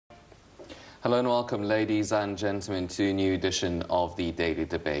Hello and welcome, ladies and gentlemen, to a new edition of the Daily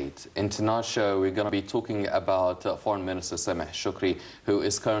Debate. In tonight's show, we're going to be talking about Foreign Minister Sameh Shoukry, who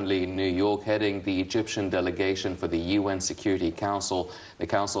is currently in New York heading the Egyptian delegation for the UN Security Council. The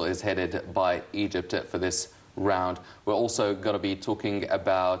council is headed by Egypt for this round. We're also going to be talking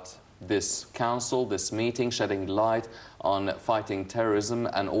about this council, this meeting, shedding light on fighting terrorism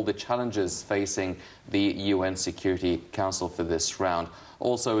and all the challenges facing the UN Security Council for this round.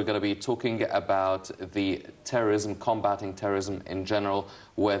 Also, we're going to be talking about the terrorism, combating terrorism in general,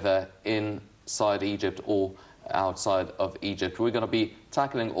 whether inside Egypt or outside of Egypt. We're going to be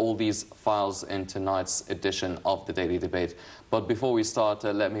tackling all these files in tonight's edition of the Daily Debate. But before we start,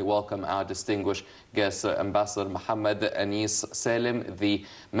 let me welcome our distinguished guest, Ambassador Mohammed Anis Salem, the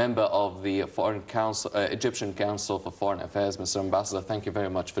member of the Egyptian Council for Foreign Affairs. Mr. Ambassador, thank you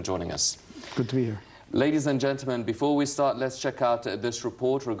very much for joining us. Good to be here. Ladies and gentlemen, before we start, let's check out this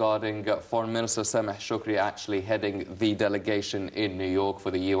report regarding Foreign Minister Sameh Shoukry actually heading the delegation in New York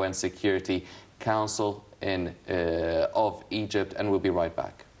for the UN Security Council of Egypt, and we'll be right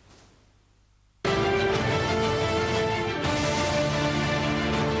back.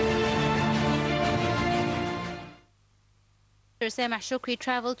 Sameh Shoukry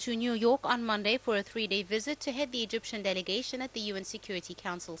traveled to New York on Monday for a three-day visit to head the Egyptian delegation at the UN Security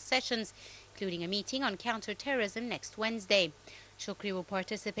Council sessions, including a meeting on counter-terrorism next Wednesday. Shoukry will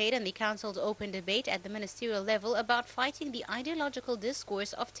participate in the Council's open debate at the ministerial level about fighting the ideological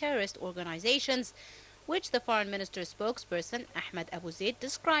discourse of terrorist organizations, which the Foreign Minister's spokesperson, Ahmed Abu Zaid,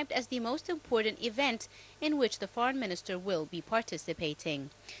 described as the most important event in which the Foreign Minister will be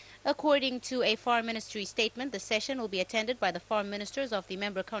participating. According to a Foreign Ministry statement, the session will be attended by the foreign ministers of the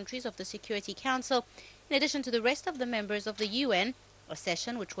member countries of the Security Council, in addition to the rest of the members of the UN, a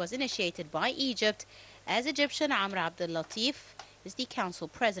session which was initiated by Egypt, as Egyptian Amr Abdel Latif is the Council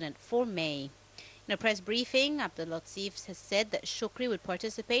President for May. In a press briefing, Abdel Latif has said that Shoukry would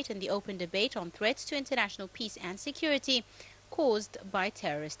participate in the open debate on threats to international peace and security caused by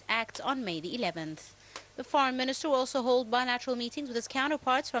terrorist acts on May the 11th. The foreign minister will also hold bilateral meetings with his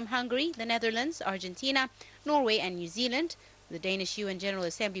counterparts from Hungary, the Netherlands, Argentina, Norway and New Zealand, the Danish UN General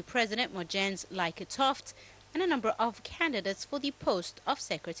Assembly President Mogens Lykketoft, and a number of candidates for the post of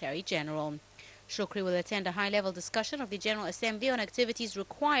Secretary General. Shoukry will attend a high-level discussion of the General Assembly on activities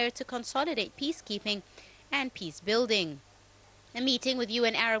required to consolidate peacekeeping and peace building. A meeting with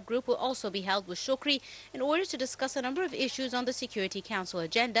UN Arab Group will also be held with Shoukry in order to discuss a number of issues on the Security Council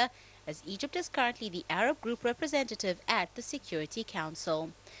agenda, as Egypt is currently the Arab Group representative at the Security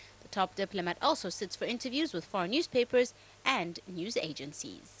Council. The top diplomat also sits for interviews with foreign newspapers and news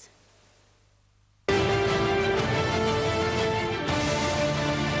agencies.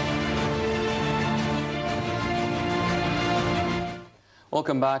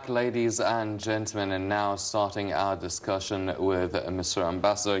 Welcome back, ladies and gentlemen, and now starting our discussion with Mr.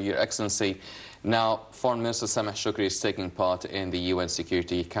 Ambassador, Your Excellency. Now, Foreign Minister Sameh Shoukry is taking part in the UN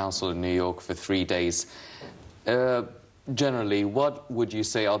Security Council in New York for 3 days. Generally, what would you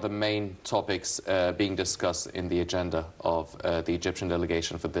say are the main topics being discussed in the agenda of the Egyptian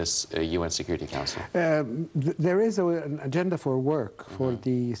delegation for this UN Security Council? There is an agenda for work for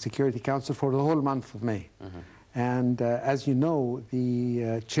the Security Council for the whole month of May. And as you know,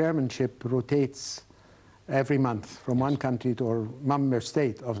 the chairmanship rotates every month from one country to or member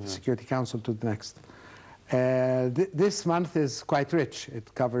state of the Security Council to the next. This month is quite rich.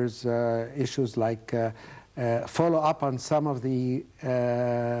 It covers issues like follow up on some of the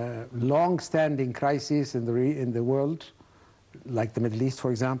long-standing crises in the world, like the Middle East,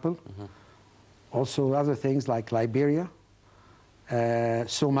 for example. Also other things like Liberia,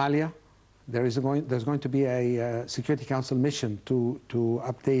 Somalia. There's going to be a Security Council mission to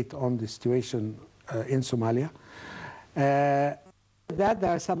update on the situation in Somalia. There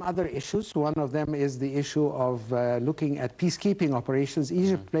are some other issues. One of them is the issue of looking at peacekeeping operations.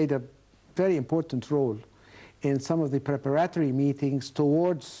 Egypt played a very important role in some of the preparatory meetings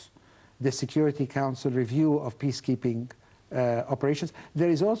towards the Security Council review of peacekeeping operations.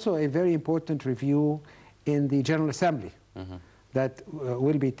 There is also a very important review in the General Assembly that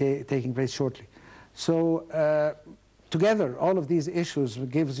will be taking place shortly. So together, all of these issues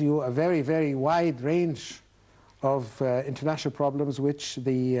gives you a very, very wide range of international problems which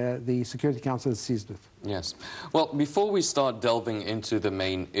the Security Council is seized with. Yes. Well, before we start delving into the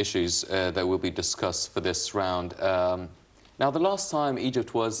main issues that will be discussed for this round, now the last time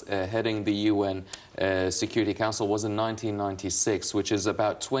Egypt was heading the UN Security Council was in 1996, which is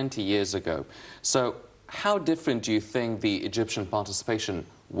about 20 years ago. So how different do you think the Egyptian participation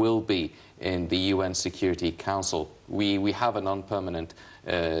will be in the UN Security Council. We have a non-permanent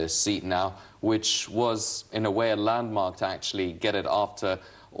seat now, which was in a way a landmark to actually get it after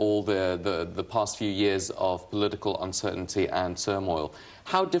all the past few years of political uncertainty and turmoil.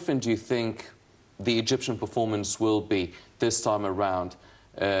 How different do you think the Egyptian performance will be this time around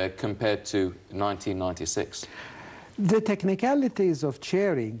compared to 1996? The technicalities of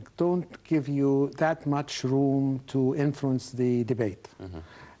chairing don't give you that much room to influence the debate.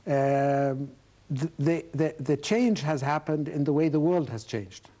 The change has happened in the way the world has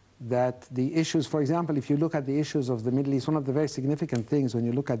changed. That the issues, for example, if you look at the issues of the Middle East, one of the very significant things when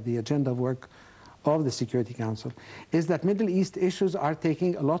you look at the agenda of work of the Security Council is that Middle East issues are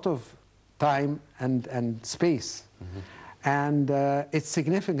taking a lot of time and space. And it's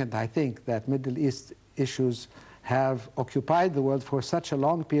significant, I think, that Middle East issues have occupied the world for such a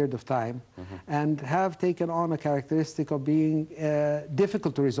long period of time and have taken on a characteristic of being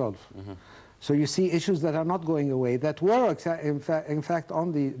difficult to resolve. So you see issues that are not going away, that were in fact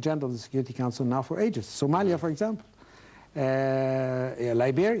on the agenda of the Security Council now for ages. Somalia, for example,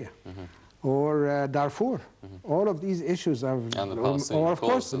 Liberia, or Darfur. All of these issues are, or of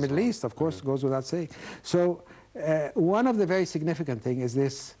course the Middle East, of course, goes without saying. So one of the very significant things is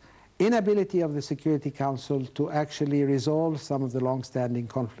this inability of the Security Council to actually resolve some of the long-standing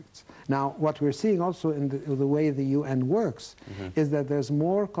conflicts. Now, what we're seeing also in the way the UN works is that there's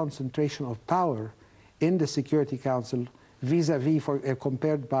more concentration of power in the Security Council vis-a-vis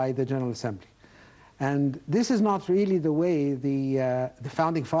compared by the General Assembly. And this is not really the way the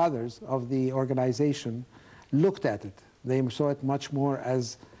founding fathers of the organization looked at it. They saw it much more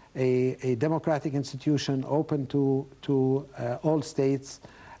as a democratic institution open to all states,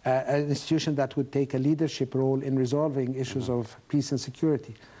 an institution that would take a leadership role in resolving issues of peace and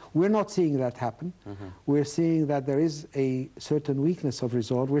security. We're not seeing that happen. We're seeing that there is a certain weakness of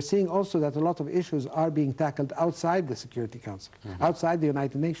resolve. We're seeing also that a lot of issues are being tackled outside the Security Council, outside the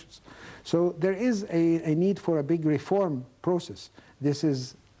United Nations. So there is a need for a big reform process. This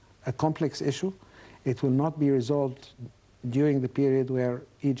is a complex issue. It will not be resolved during the period where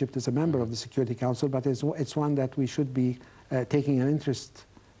Egypt is a member of the Security Council, but it's one that we should be taking an interest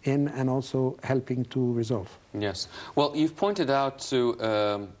in and also helping to resolve. Yes. Well, you've pointed out to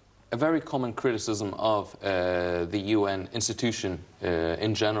a very common criticism of the UN institution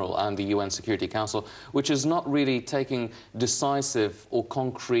in general and the UN Security Council, which is not really taking decisive or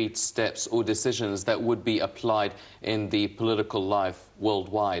concrete steps or decisions that would be applied in the political life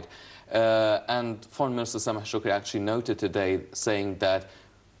worldwide. And Foreign Minister Sameh Shoukry actually noted today saying that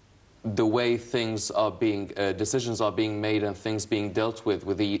the way things are being, decisions are being made and things being dealt with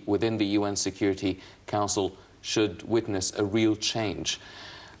within the UN Security Council should witness a real change.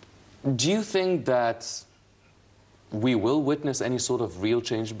 Do you think that we will witness any sort of real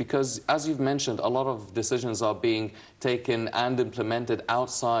change? Because, as you've mentioned, a lot of decisions are being taken and implemented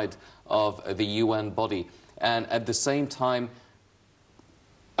outside of the UN body. And at the same time,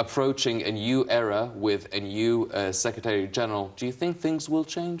 approaching a new era with a new Secretary General, do you think things will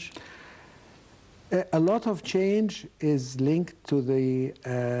change? A lot of change is linked to the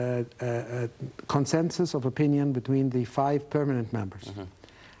consensus of opinion between the 5 permanent members.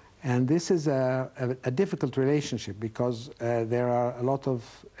 And this is a difficult relationship because there are a lot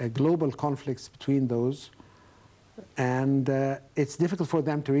of global conflicts between those, and it's difficult for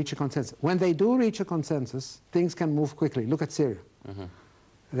them to reach a consensus. When they do reach a consensus, things can move quickly. Look at Syria.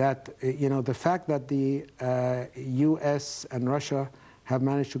 That, you know, the fact that the US and Russia have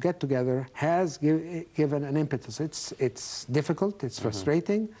managed to get together has given an impetus. It's difficult, it's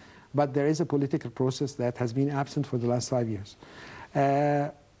frustrating, but there is a political process that has been absent for the last 5 years.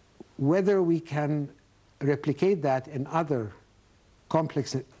 Whether we can replicate that in other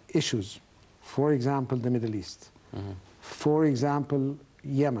complex issues, for example, the Middle East, for example,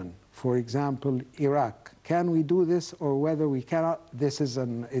 Yemen, for example, Iraq, can we do this, or whether we cannot, this is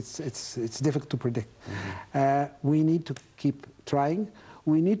it's difficult to predict. We need to keep trying.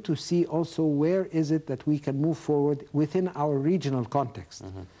 We need to see also where is it that we can move forward within our regional context.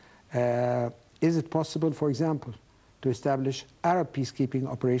 Is it possible, for example, to establish Arab peacekeeping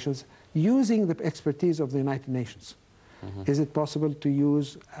operations using the expertise of the United Nations? Is it possible to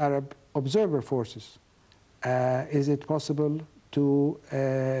use Arab observer forces? Is it possible to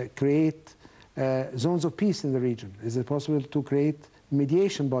create zones of peace in the region? Is it possible to create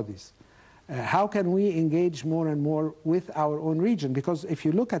mediation bodies? How can we engage more and more with our own region? Because if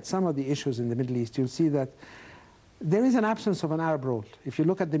you look at some of the issues in the Middle East, you'll see that there is an absence of an Arab role. If you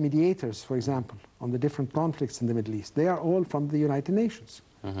look at the mediators, for example, on the different conflicts in the Middle East, they are all from the United Nations.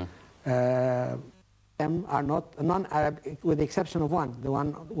 them are not non-Arab, with the exception of one, the one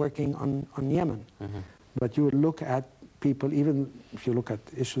working on Yemen. But you would look at people, even if you look at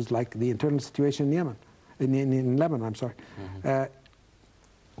issues like the internal situation in Yemen, in Lebanon, I'm sorry.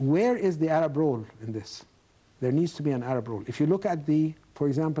 Where is the Arab role in this? There needs to be an Arab role. If you look at for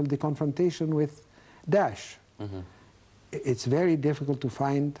example, the confrontation with Daesh, it's very difficult to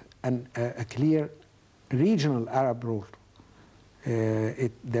find a clear regional Arab role.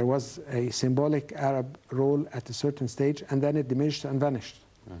 There was a symbolic Arab role at a certain stage, and then it diminished and vanished.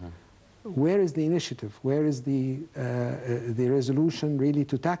 Where is the initiative? Where is the resolution really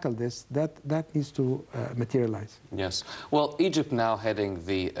to tackle this? That needs to materialize. Yes. Well, Egypt now heading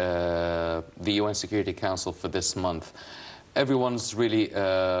the UN Security Council for this month. Everyone's really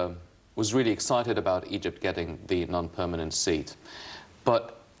was really excited about Egypt getting the non-permanent seat.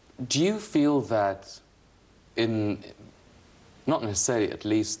 But do you feel that not necessarily at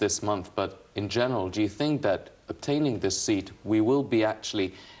least this month, but in general, do you think that obtaining this seat, we will be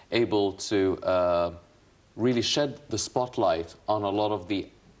actually able to really shed the spotlight on a lot of the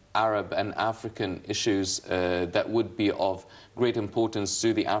Arab and African issues that would be of great importance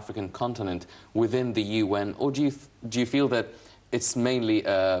to the African continent within the UN? Or do you feel that it's mainly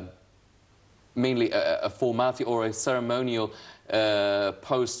a formality or a ceremonial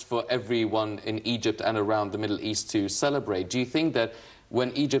post for everyone in Egypt and around the Middle East to celebrate? Do you think that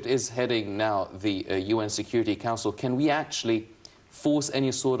when Egypt is heading now the UN Security Council, can we actually force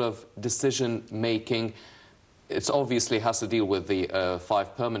any sort of decision-making? It obviously has to deal with the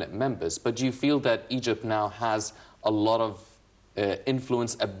 5 permanent members, but do you feel that Egypt now has a lot of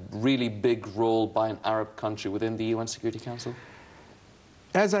influence, a really big role by an Arab country within the UN Security Council?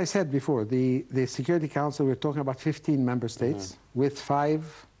 As I said before, the Security Council, we're talking about 15 member states, with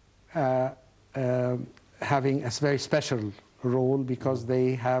 5 having a very special role because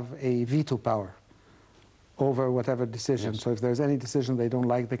they have a veto power over whatever decision. Yes. So if there's any decision they don't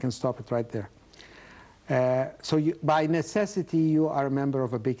like, they can stop it right there. So by necessity, you are a member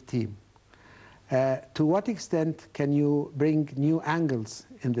of a big team. To what extent can you bring new angles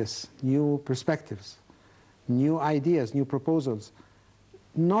in this, new perspectives, new ideas, new proposals?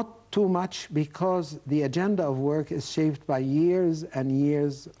 Not too much, because the agenda of work is shaped by years and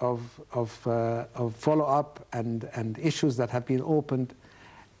years of follow-up and issues that have been opened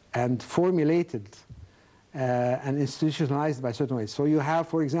and formulated and institutionalized by certain ways. So you have,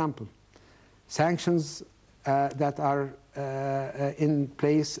 for example, sanctions that are in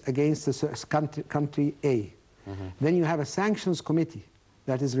place against country A. Then you have a sanctions committee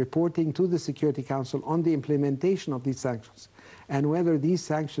that is reporting to the Security Council on the implementation of these sanctions and whether these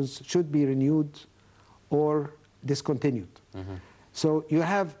sanctions should be renewed or discontinued. So you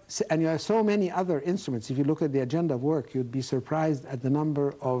have so many other instruments. If you look at the agenda of work, you'd be surprised at the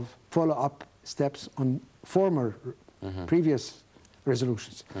number of follow-up steps on former previous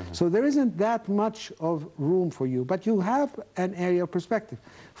resolutions. So there isn't that much of room for you, but you have an area of perspective.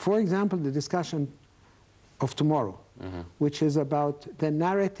 For example, the discussion of tomorrow, which is about the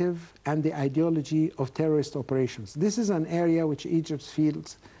narrative and the ideology of terrorist operations. This is an area which Egypt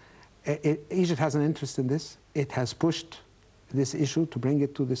feels, Egypt has an interest in this. It has pushed this issue to bring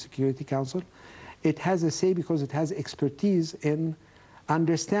it to the Security Council. It has a say because it has expertise in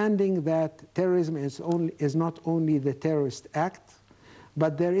understanding that terrorism is not only the terrorist act,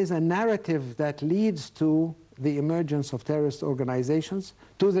 but there is a narrative that leads to the emergence of terrorist organizations,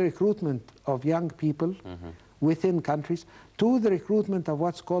 to the recruitment of young people within countries, to the recruitment of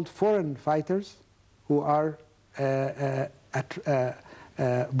what's called foreign fighters who are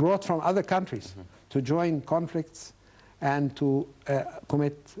brought from other countries to join conflicts and to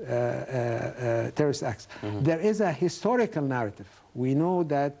commit terrorist acts. There is a historical narrative. We know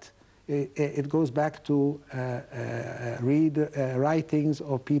that it goes back to writings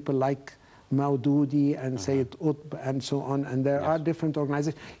of people like Maududi and Sayyid Qutb and so on, and there are different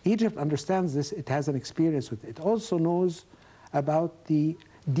organizations. Egypt understands this. It has an experience with it. It also knows about the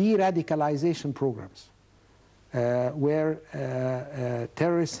de-radicalization programs where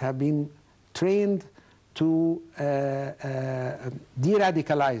terrorists have been trained to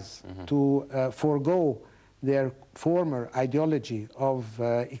de-radicalize, to forego their former ideology of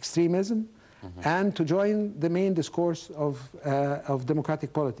extremism and to join the main discourse of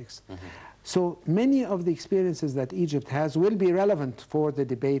democratic politics. So many of the experiences that Egypt has will be relevant for the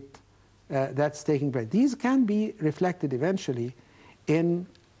debate that's taking place. These can be reflected eventually in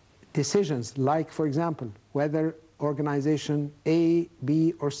decisions like, for example, whether organization A,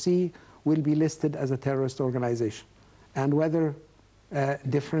 B, or C will be listed as a terrorist organization, and whether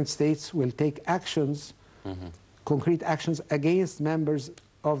different states will take actions, concrete actions against members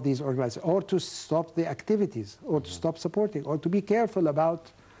of these organizations, or to stop the activities, or to stop supporting, or to be careful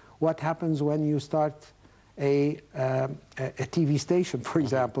about what happens when you start a TV station, for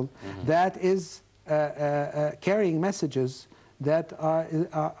example, that is carrying messages that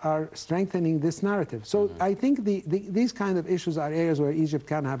are strengthening this narrative. So I think these kind of issues are areas where Egypt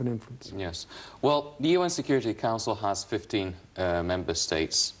can have an influence. Yes. Well, the UN Security Council has 15 member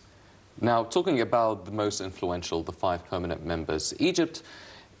states. Now, talking about the most influential, the 5 permanent members, Egypt,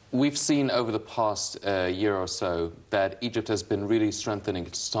 we've seen over the past year or so that Egypt has been really strengthening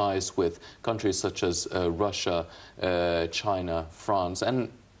its ties with countries such as Russia, China, France, and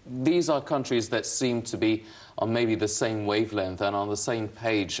these are countries that seem to be on maybe the same wavelength and on the same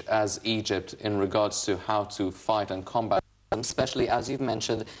page as Egypt in regards to how to fight and combat. Especially, as you've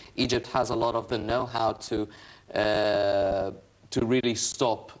mentioned, Egypt has a lot of the know-how to really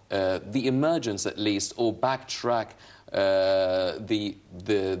stop the emergence, at least, or backtrack the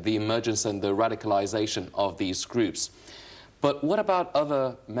emergence and the radicalization of these groups. But what about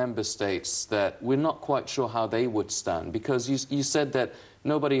other member states that we're not quite sure how they would stand? Because you said that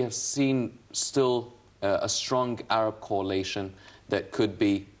nobody has seen still a strong Arab coalition that could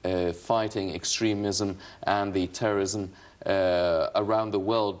be fighting extremism and the terrorism around the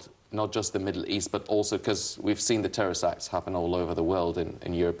world, not just the Middle East, but also because we've seen the terrorist acts happen all over the world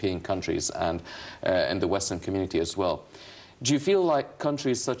in European countries and in the Western community as well. Do you feel like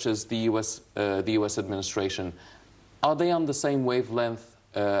countries such as the US administration, are they on the same wavelength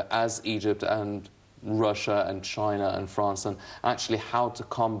as Egypt and Russia and China and France, and actually how to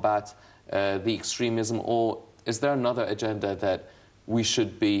combat the extremism? Or is there another agenda that we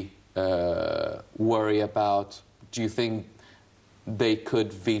should be worried about? Do you think they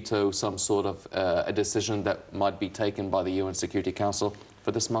could veto some sort of a decision that might be taken by the UN Security Council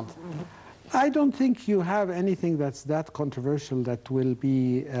for this month? I don't think you have anything that's that controversial that will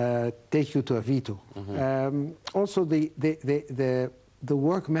be take you to a veto. Also, the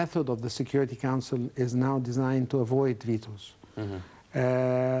work method of the Security Council is now designed to avoid vetoes.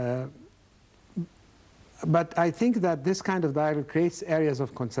 But I think that this kind of dialogue creates areas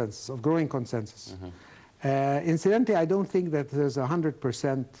of consensus, of growing consensus. Incidentally, I don't think that there's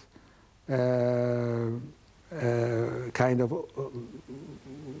 100% kind of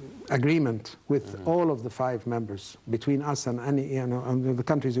agreement with all of the 5 members between us and any, and the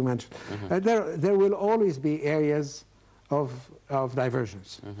countries you mentioned. There will always be areas of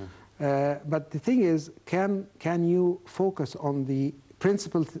divergence. But the thing is, can you focus on the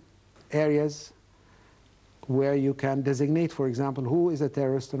principal areas where you can designate, for example, who is a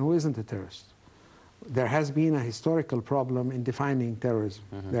terrorist and who isn't a terrorist? There has been a historical problem in defining terrorism.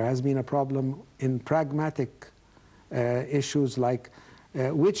 There has been a problem in pragmatic issues like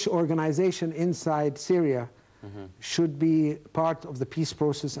which organization inside Syria should be part of the peace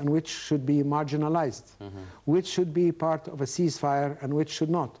process and which should be marginalized, which should be part of a ceasefire and which should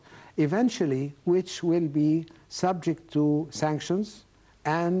not. Eventually, which will be subject to sanctions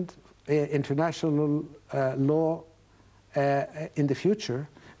and international law in the future,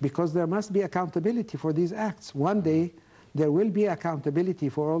 because there must be accountability for these acts. One day, there will be accountability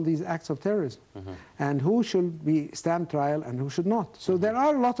for all these acts of terrorism, and who should stand trial and who should not. So there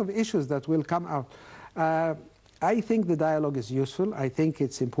are a lot of issues that will come out. I think the dialogue is useful. I think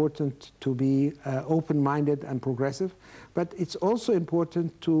it's important to be open-minded and progressive, but it's also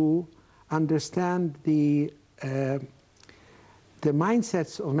important to understand the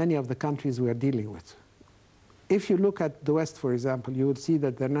mindsets of many of the countries we are dealing with. If you look at the West, for example, you would see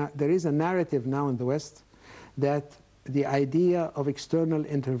that there is a narrative now in the West that the idea of external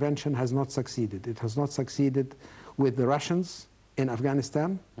intervention has not succeeded. It has not succeeded with the Russians in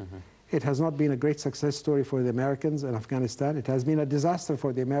Afghanistan. It has not been a great success story for the Americans in Afghanistan. It has been a disaster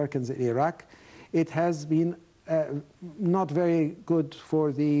for the Americans in Iraq. It has been not very good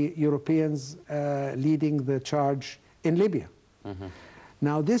for the Europeans leading the charge in Libya.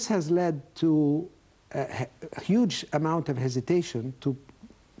 Now, this has led to a huge amount of hesitation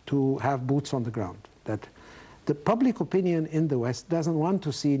to have boots on the ground. That the public opinion in the West doesn't want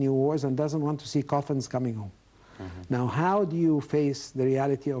to see new wars and doesn't want to see coffins coming home. Now, how do you face the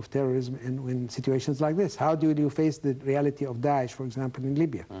reality of terrorism in situations like this? How do you face the reality of Daesh, for example, in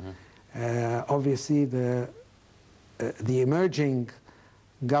Libya? Obviously, the emerging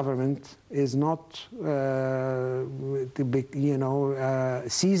government is not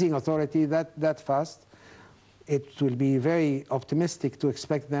seizing authority that fast. It will be very optimistic to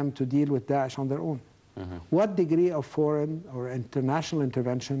expect them to deal with Daesh on their own. What degree of foreign or international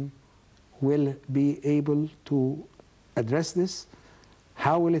intervention will be able to address this?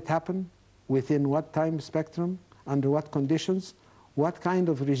 How will it happen? Within what time spectrum? Under what conditions? What kind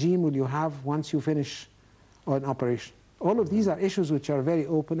of regime will you have once you finish an operation? All of these are issues which are very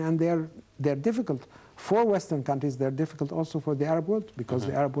open, and they're difficult for Western countries. They're difficult also for the Arab world, because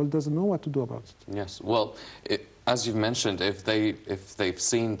the Arab world doesn't know what to do about it. Yes, well, as you've mentioned, if they've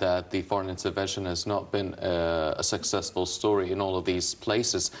seen that the foreign intervention has not been a successful story in all of these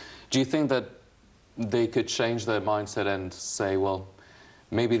places, do you think that they could change their mindset and say, well,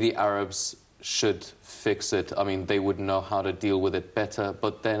 maybe the Arabs should fix it? I mean, they would know how to deal with it better.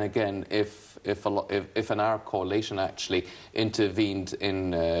 But then again, if an Arab coalition actually intervened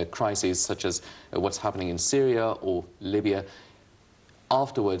in crises such as what's happening in Syria or Libya,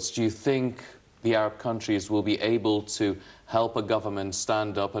 afterwards, do you think the Arab countries will be able to help a government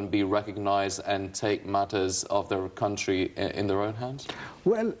stand up and be recognized and take matters of their country in their own hands?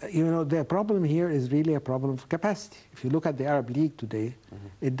 Well, you know, the problem here is really a problem of capacity. If you look at the Arab League today,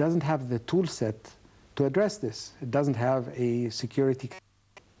 it doesn't have the tool set to address this. It doesn't have a security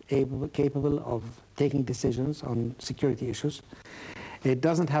capable of taking decisions on security issues. It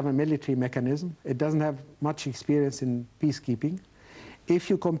doesn't have a military mechanism. It doesn't have much experience in peacekeeping. If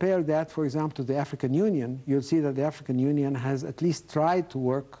you compare that, for example, to the African Union, you'll see that the African Union has at least tried to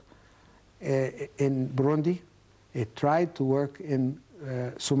work in Burundi. It tried to work in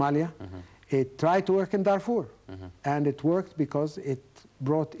Somalia. It tried to work in Darfur. And it worked because it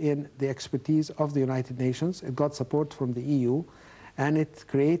brought in the expertise of the United Nations. It got support from the EU. And it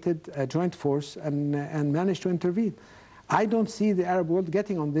created a joint force and managed to intervene. I don't see the Arab world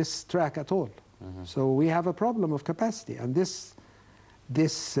getting on this track at all. So we have a problem of capacity. And this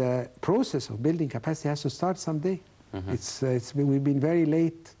process of building capacity has to start someday. We've been very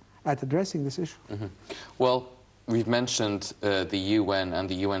late at addressing this issue. Well, we've mentioned the UN and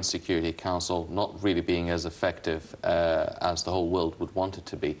the UN Security Council not really being as effective as the whole world would want it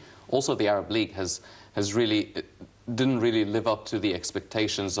to be. Also, the Arab League didn't really live up to the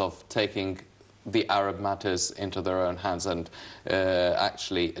expectations of taking the Arab matters into their own hands and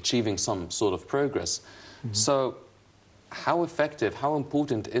actually achieving some sort of progress. So how effective, how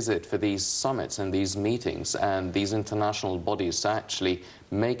important is it for these summits and these meetings and these international bodies to actually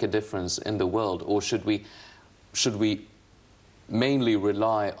make a difference in the world? Or should we mainly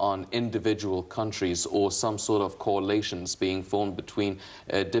rely on individual countries or some sort of coalitions being formed between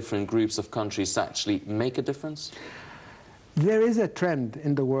different groups of countries to actually make a difference? There is a trend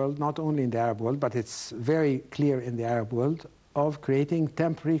in the world, not only in the Arab world, but it's very clear in the Arab world, of creating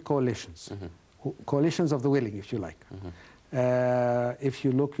temporary coalitions. Coalitions of the willing, if you like. If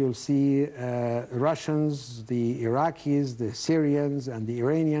you look, you'll see Russians, the Iraqis, the Syrians, and the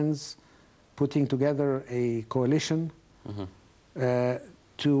Iranians putting together a coalition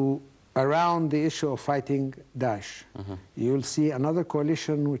around the issue of fighting Daesh. You'll see another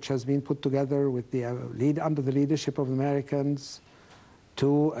coalition which has been put together with under the leadership of Americans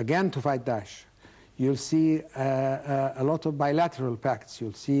to fight Daesh. You'll see a lot of bilateral pacts.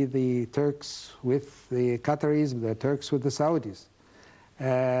 You'll see the Turks with the Qataris, the Turks with the Saudis.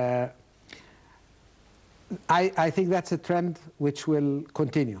 I think that's a trend which will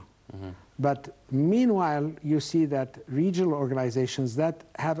continue. But meanwhile, you see that regional organizations that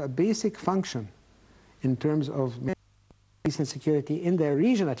have a basic function in terms of peace and security in their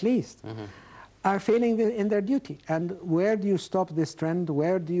region at least, are failing in their duty. And where do you stop this trend?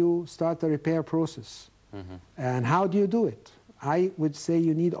 Where do you start the repair process? And how do you do it? I would say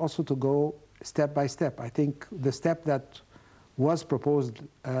you need also to go step by step. I think the step that was proposed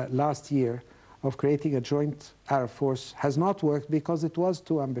last year of creating a joint Arab force has not worked because it was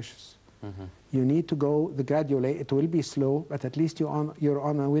too ambitious. You need to go the gradual way. It will be slow, but at least you're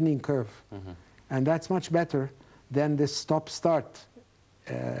on a winning curve. And that's much better than this stop-start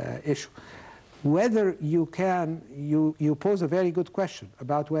issue. Whether you can, you pose a very good question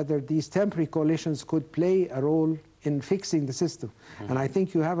about whether these temporary coalitions could play a role in fixing the system. And I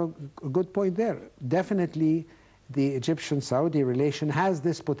think you have a good point there. Definitely the Egyptian-Saudi relation has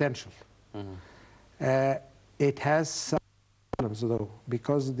this potential. It has some problems, though,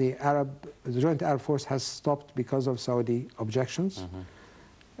 because the Joint Arab Force has stopped because of Saudi objections.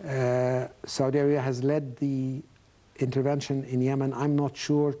 Saudi Arabia has led the intervention in Yemen. I'm not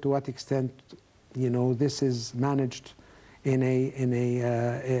sure to what extent, this is managed in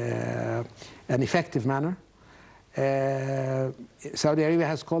an effective manner. Saudi Arabia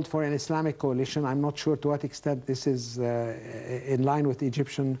has called for an Islamic coalition. I'm not sure to what extent this is in line with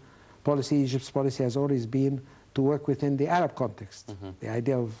Egyptian policy. Egypt's policy has always been to work within the Arab context. The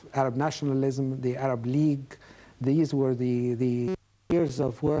idea of Arab nationalism, the Arab League, these were the years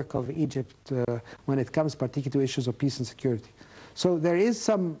of work of Egypt when it comes particularly to issues of peace and security. So there is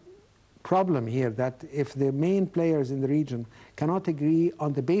some problem here, that if the main players in the region cannot agree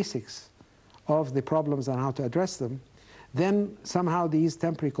on the basics of the problems and how to address them, then somehow these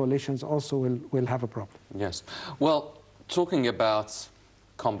temporary coalitions also will have a problem. Yes. Well, talking about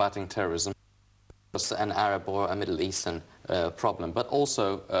combating terrorism, it's an Arab or a Middle Eastern problem, but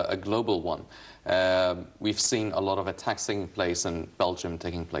also a global one. We've seen a lot of attacks taking place in Belgium,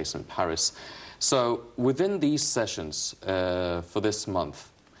 taking place in Paris. So within these sessions for this month,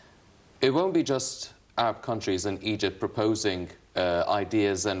 it won't be just Arab countries and Egypt proposing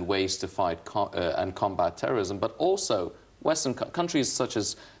ideas and ways to fight and combat terrorism, but also Western countries such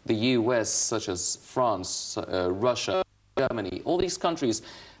as the US, such as France, Russia, Germany, all these countries,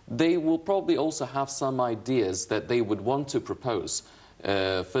 they will probably also have some ideas that they would want to propose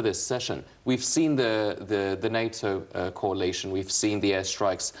for this session. We've seen the NATO coalition, we've seen the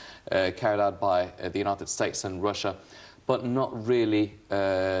airstrikes carried out by the United States and Russia, but not really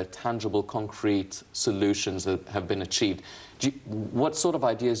tangible, concrete solutions that have been achieved. What sort of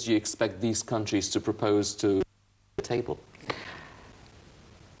ideas do you expect these countries to propose to the table?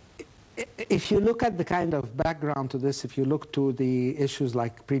 If you look at the kind of background to this, if you look to the issues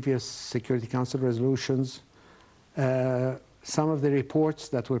like previous Security Council resolutions, some of the reports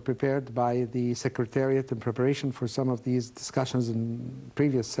that were prepared by the Secretariat in preparation for some of these discussions in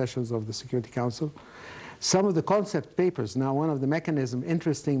previous sessions of the Security Council, some of the concept papers. Now, one of the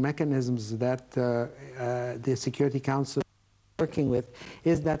interesting mechanisms that the Security Council is working with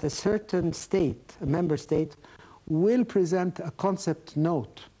is that a certain state, a member state, will present a concept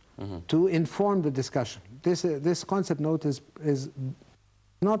note to inform the discussion. This concept note is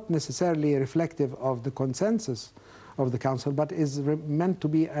not necessarily reflective of the consensus of the Council, but is meant to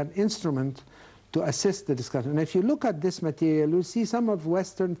be an instrument to assist the discussion. And if you look at this material, you'll see some of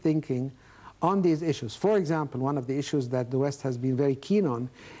Western thinking on these issues. For example, one of the issues that the West has been very keen on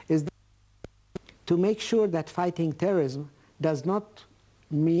is to make sure that fighting terrorism does not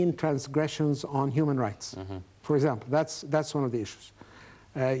mean transgressions on human rights. For example, that's one of the issues.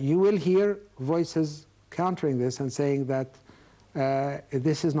 You will hear voices countering this and saying that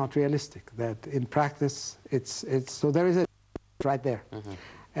this is not realistic, that in practice so there is a right there.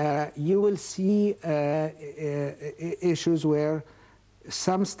 You will see issues where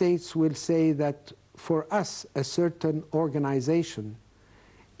some states will say that for us a certain organization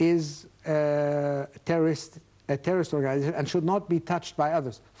is a terrorist organization and should not be touched by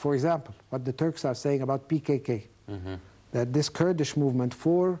others. For example, what the Turks are saying about PKK. That this Kurdish movement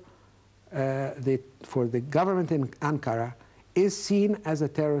for the government in Ankara is seen as a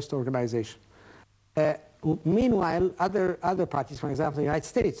terrorist organization. Meanwhile, other parties, for example, the United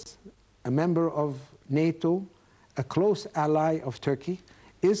States, a member of NATO, a close ally of Turkey,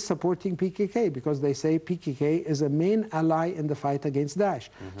 is supporting PKK because they say PKK is a main ally in the fight against Daesh.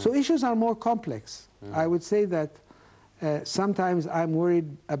 So issues are more complex. I would say that sometimes I'm worried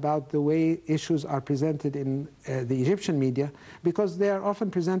about the way issues are presented in the Egyptian media, because they are often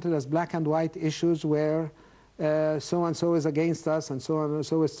presented as black and white issues where so-and-so is against us and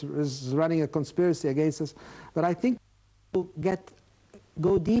so-and-so is running a conspiracy against us. But I think people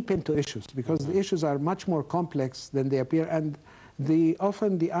go deep into issues, because the issues are much more complex than they appear, and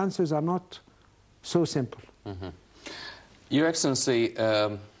often the answers are not so simple. Your Excellency,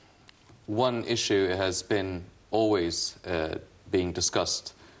 one issue has been always being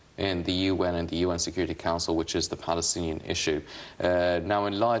discussed in the UN and the UN Security Council, which is the Palestinian issue. Now,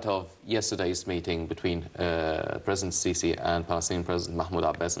 in light of yesterday's meeting between President Sisi and Palestinian President Mahmoud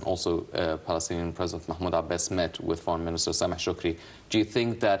Abbas, and also Palestinian President Mahmoud Abbas met with Foreign Minister Sameh Shoukry, do you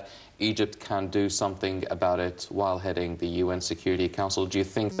think that Egypt can do something about it while heading the UN Security Council? Do you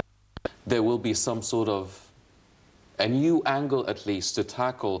think that there will be some sort of a new angle, at least, to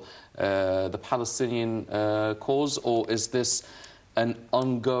tackle the Palestinian cause, or is this an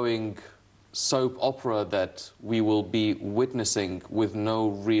ongoing soap opera that we will be witnessing with no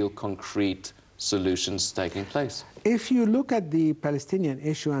real concrete solutions taking place? If you look at the Palestinian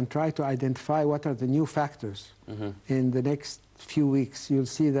issue and try to identify what are the new factors in the next few weeks, you'll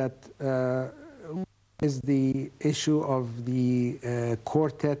see that is the issue of the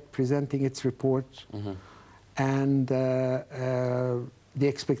quartet presenting its report, and the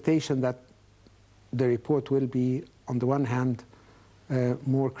expectation that the report will be, on the one hand,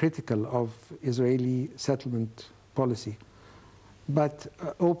 more critical of Israeli settlement policy, but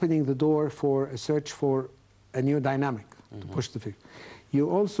opening the door for a search for a new dynamic to push the figure. You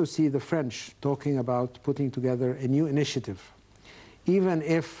also see the French talking about putting together a new initiative, even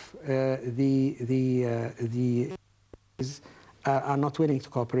if the are not willing to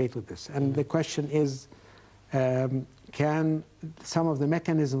cooperate with this. And the question is, can some of the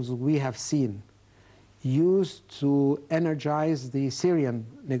mechanisms we have seen used to energize the Syrian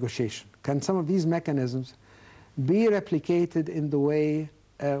negotiation, can some of these mechanisms be replicated in the way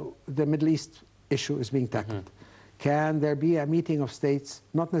the Middle East issue is being tackled? Can there be a meeting of states,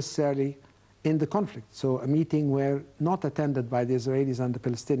 not necessarily in the conflict, so a meeting where not attended by the Israelis and the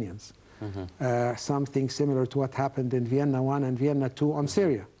Palestinians, something similar to what happened in Vienna I and Vienna II on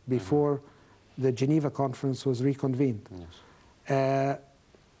Syria before the Geneva conference was reconvened?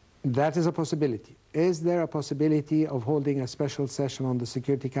 That is a possibility. Is there a possibility of holding a special session on the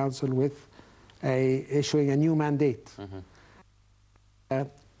Security Council with issuing a new mandate?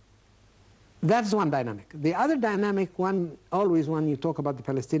 That's one dynamic. The other dynamic, always when you talk about the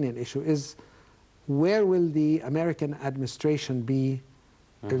Palestinian issue, is where will the American administration be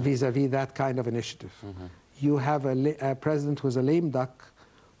vis-a-vis that kind of initiative? You have a president who's a lame duck,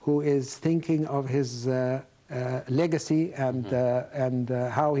 who is thinking of his legacy and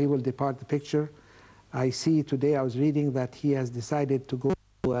how he will depart the picture. I see today, I was reading that he has decided to go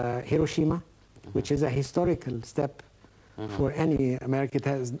to Hiroshima, which is a historical step for any American. It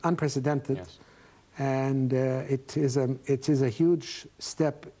is unprecedented, and it is a huge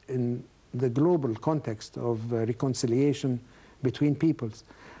step in the global context of reconciliation between peoples.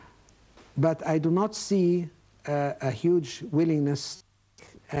 But I do not see a huge willingness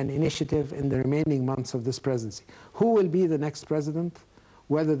and initiative in the remaining months of this presidency. Who will be the next president?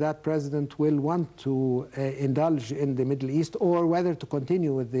 Whether that president will want to indulge in the Middle East or whether to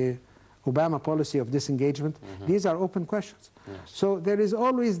continue with the Obama policy of disengagement, these are open questions. So there is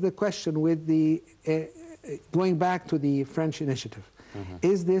always the question with the, going back to the French initiative,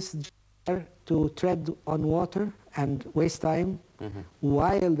 is this to tread on water and waste time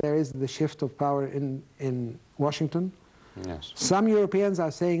while there is the shift of power in Washington? Some Europeans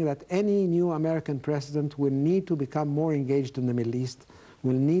are saying that any new American president will need to become more engaged in the Middle East,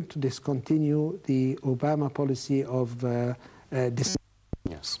 will need to discontinue the Obama policy of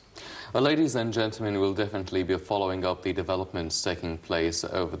Well, ladies and gentlemen, we'll definitely be following up the developments taking place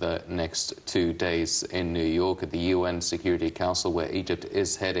over the next 2 days in New York at the UN Security Council, where Egypt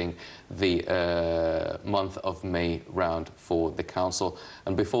is heading the month of May round for the Council.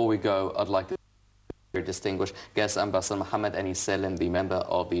 And before we go, I'd like to distinguished guest Ambassador Mohammed and Salem, the member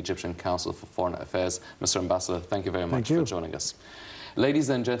of the Egyptian Council for Foreign Affairs. Mr. Ambassador, thank you very much for joining us. Ladies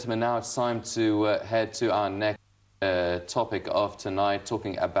and gentlemen, now it's time to head to our next topic of tonight,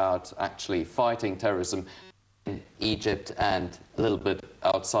 talking about actually fighting terrorism in Egypt and a little bit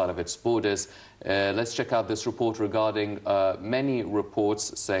outside of its borders. Let's check out this report regarding many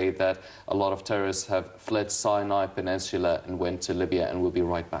reports say that a lot of terrorists have fled Sinai Peninsula and went to Libya, and we'll be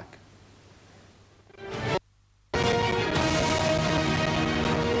right back.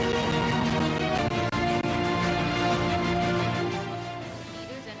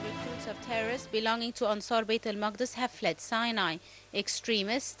 Belonging to Ansar Bayt al-Maqdis have fled Sinai.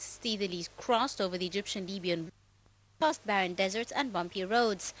 Extremists steadily crossed over the Egyptian-Libyan past barren deserts and bumpy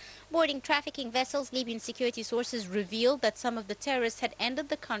roads. Boarding trafficking vessels, Libyan security sources revealed that some of the terrorists had entered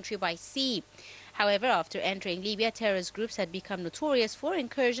the country by sea. However, after entering Libya, terrorist groups had become notorious for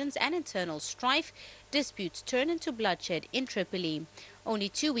incursions and internal strife. Disputes turned into bloodshed in Tripoli. Only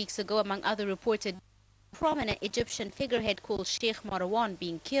 2 weeks ago, among other reported prominent Egyptian figurehead called Sheikh Marwan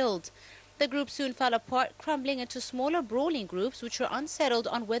being killed. The group soon fell apart, crumbling into smaller brawling groups which were unsettled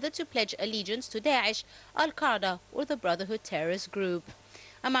on whether to pledge allegiance to Daesh, Al-Qaeda or the Brotherhood terrorist group.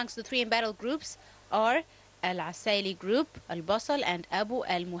 Amongst the 3 embattled groups are Al-Asaili Group, Al-Basal and Abu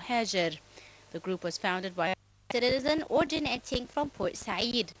al-Muhajir. The group was founded by a citizen originating from Port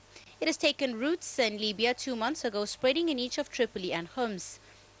Said. It has taken roots in Libya 2 months ago, spreading in each of Tripoli and Homs.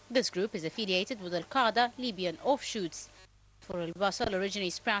 This group is affiliated with Al-Qaeda Libyan offshoots. For Al-Basal,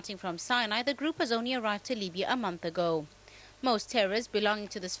 originally sprouting from Sinai, the group has only arrived to Libya a month ago. Most terrorists belonging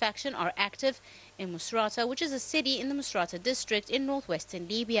to this faction are active in Musrata, which is a city in the Musrata district in northwestern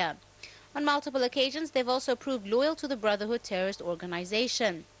Libya. On multiple occasions, they've also proved loyal to the Brotherhood terrorist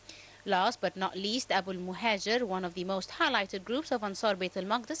organization. Last but not least, Abu al-Muhajir, one of the most highlighted groups of Ansar Bayt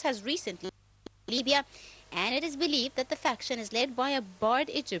al-Maqdis, has recently left Libya, and it is believed that the faction is led by a barred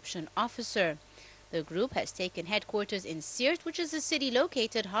Egyptian officer. The group has taken headquarters in Sirte, which is a city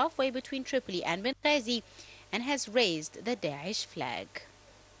located halfway between Tripoli and Benghazi, and has raised the Daesh flag.